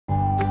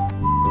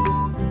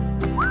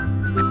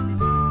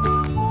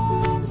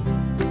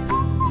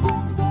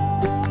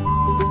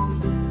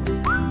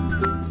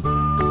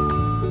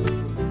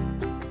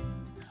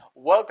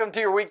Welcome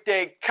to your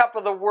weekday Cup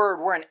of the Word.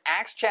 We're in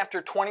Acts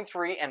chapter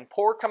 23, and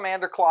poor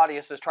Commander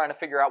Claudius is trying to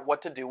figure out what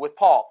to do with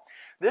Paul.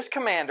 This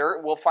commander,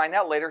 we'll find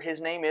out later,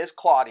 his name is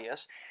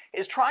Claudius,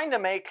 is trying to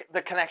make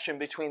the connection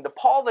between the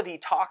Paul that he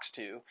talks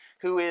to,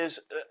 who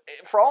is,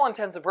 for all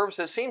intents and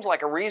purposes, seems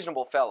like a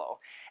reasonable fellow,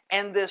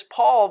 and this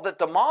Paul that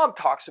the mob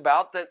talks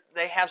about that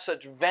they have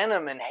such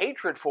venom and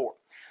hatred for.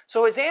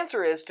 So his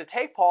answer is to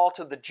take Paul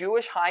to the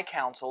Jewish High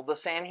Council, the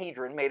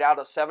Sanhedrin, made out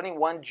of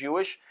 71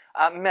 Jewish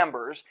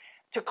members,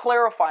 to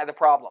clarify the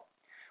problem.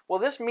 Well,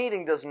 this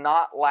meeting does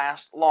not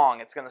last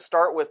long. It's going to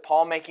start with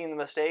Paul making the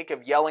mistake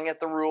of yelling at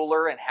the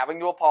ruler and having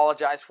to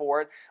apologize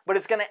for it, but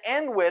it's going to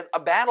end with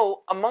a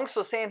battle amongst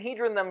the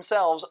Sanhedrin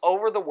themselves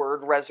over the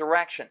word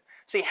resurrection.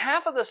 See,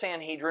 half of the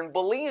Sanhedrin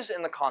believes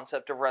in the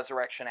concept of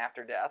resurrection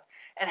after death,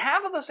 and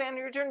half of the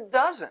Sanhedrin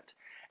doesn't.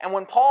 And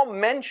when Paul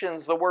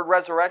mentions the word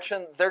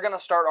resurrection, they're going to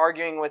start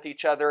arguing with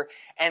each other,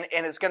 and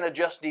it's going to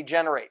just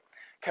degenerate.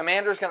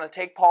 Commander's going to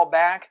take Paul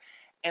back,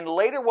 and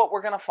later what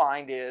we're going to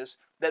find is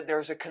that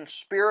there's a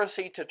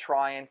conspiracy to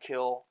try and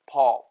kill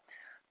Paul.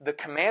 The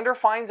commander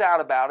finds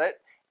out about it,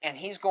 and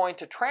he's going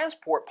to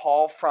transport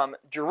Paul from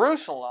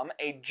Jerusalem,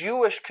 a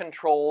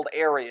Jewish-controlled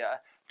area,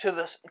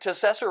 to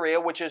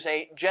Caesarea, which is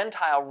a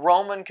Gentile,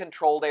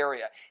 Roman-controlled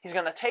area. He's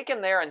going to take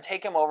him there and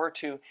take him over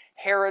to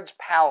Herod's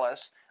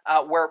palace,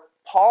 where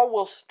Paul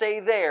will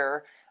stay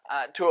there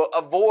to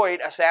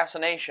avoid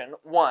assassination,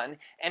 one,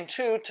 and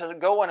two, to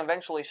go and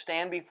eventually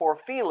stand before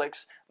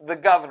Felix, the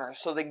governor,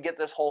 so they can get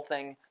this whole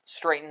thing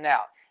straightened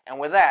out. And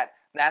with that,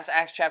 that's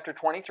Acts chapter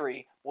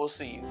 23. We'll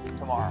see you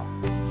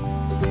tomorrow.